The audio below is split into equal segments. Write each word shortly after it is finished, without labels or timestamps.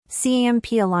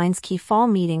C.A.M.P aligns key fall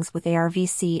meetings with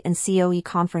ARVC and COE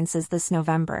conferences this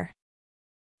November.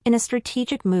 In a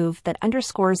strategic move that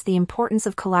underscores the importance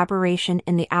of collaboration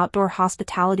in the outdoor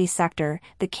hospitality sector,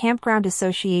 the Campground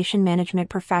Association Management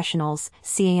Professionals,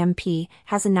 C.A.M.P,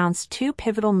 has announced two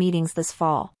pivotal meetings this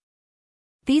fall.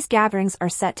 These gatherings are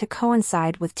set to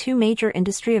coincide with two major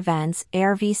industry events: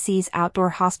 ARVC's Outdoor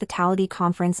Hospitality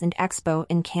Conference and Expo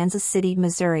in Kansas City,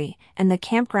 Missouri, and the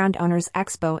Campground Owners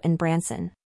Expo in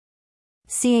Branson.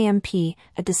 C.A.M.P,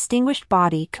 a distinguished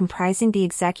body comprising the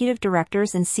executive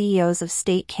directors and CEOs of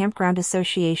state campground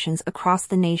associations across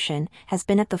the nation, has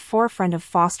been at the forefront of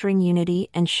fostering unity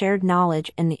and shared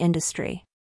knowledge in the industry.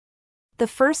 The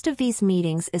first of these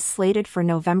meetings is slated for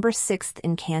November 6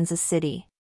 in Kansas City.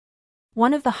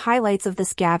 One of the highlights of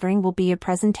this gathering will be a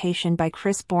presentation by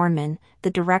Chris Borman,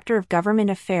 the Director of Government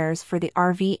Affairs for the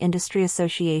RV Industry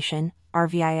Association,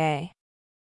 RVIA.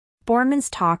 Borman's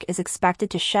talk is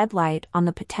expected to shed light on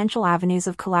the potential avenues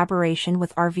of collaboration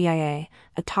with RVIA,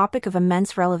 a topic of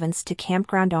immense relevance to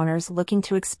campground owners looking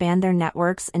to expand their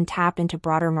networks and tap into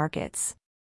broader markets.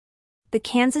 The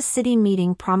Kansas City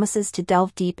meeting promises to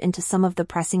delve deep into some of the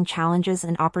pressing challenges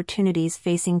and opportunities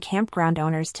facing campground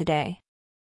owners today.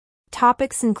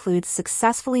 Topics include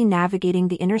successfully navigating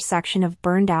the intersection of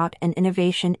burned-out and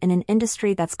innovation in an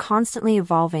industry that's constantly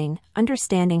evolving.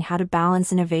 Understanding how to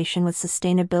balance innovation with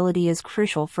sustainability is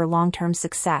crucial for long-term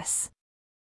success.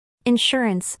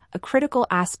 Insurance, a critical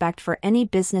aspect for any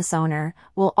business owner,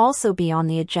 will also be on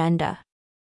the agenda.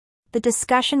 The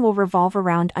discussion will revolve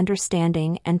around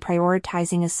understanding and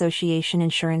prioritizing association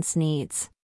insurance needs.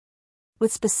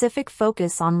 With specific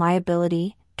focus on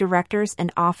liability, directors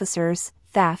and officers,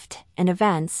 theft, and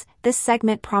events, this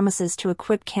segment promises to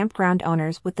equip campground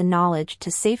owners with the knowledge to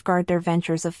safeguard their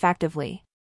ventures effectively.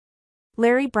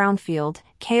 Larry Brownfield,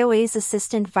 COE's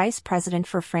Assistant Vice President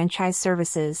for Franchise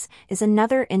Services, is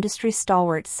another industry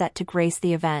stalwart set to grace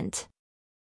the event.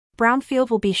 Brownfield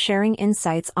will be sharing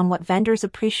insights on what vendors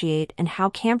appreciate and how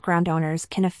campground owners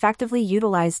can effectively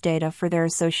utilize data for their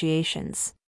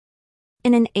associations.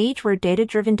 In an age where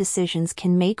data-driven decisions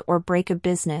can make or break a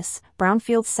business,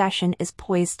 Brownfield's session is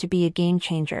poised to be a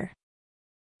game-changer.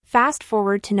 Fast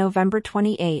forward to November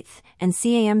 28, and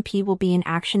C.A.M.P will be in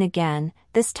action again,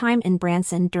 this time in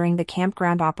Branson during the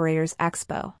Campground Operators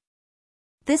Expo.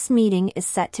 This meeting is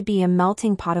set to be a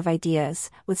melting pot of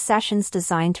ideas, with sessions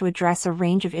designed to address a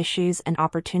range of issues and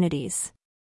opportunities.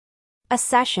 A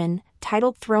session,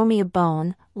 titled Throw Me a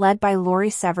Bone, led by Lori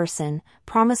Severson,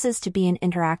 promises to be an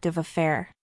interactive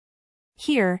affair.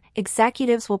 Here,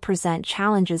 executives will present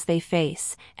challenges they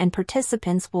face, and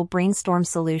participants will brainstorm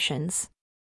solutions.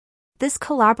 This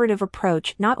collaborative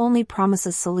approach not only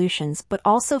promises solutions but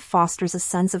also fosters a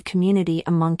sense of community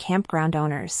among campground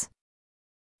owners.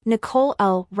 Nicole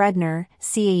L. Redner,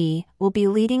 CAE, will be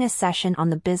leading a session on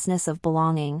the business of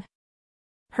belonging.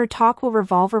 Her talk will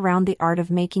revolve around the art of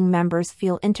making members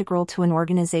feel integral to an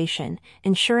organization,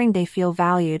 ensuring they feel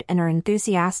valued and are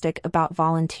enthusiastic about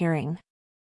volunteering.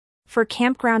 For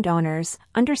campground owners,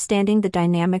 understanding the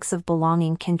dynamics of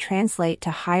belonging can translate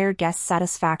to higher guest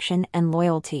satisfaction and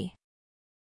loyalty.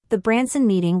 The Branson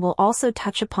meeting will also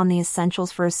touch upon the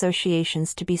essentials for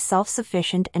associations to be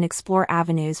self-sufficient and explore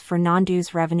avenues for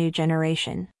non-dues revenue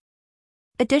generation.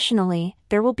 Additionally,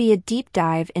 there will be a deep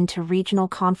dive into regional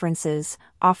conferences,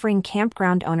 offering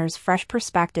campground owners fresh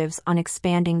perspectives on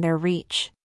expanding their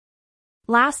reach.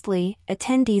 Lastly,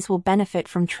 attendees will benefit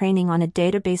from training on a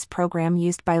database program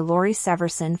used by Lori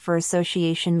Severson for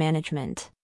association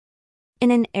management. In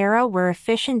an era where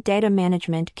efficient data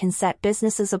management can set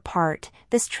businesses apart,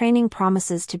 this training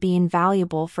promises to be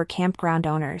invaluable for campground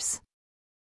owners.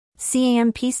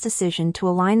 C.A.M.P's decision to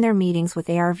align their meetings with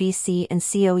ARVC and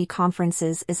COE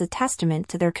conferences is a testament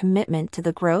to their commitment to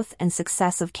the growth and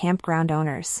success of campground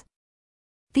owners.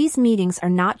 These meetings are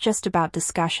not just about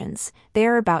discussions, they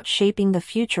are about shaping the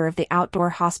future of the outdoor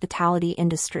hospitality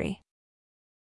industry.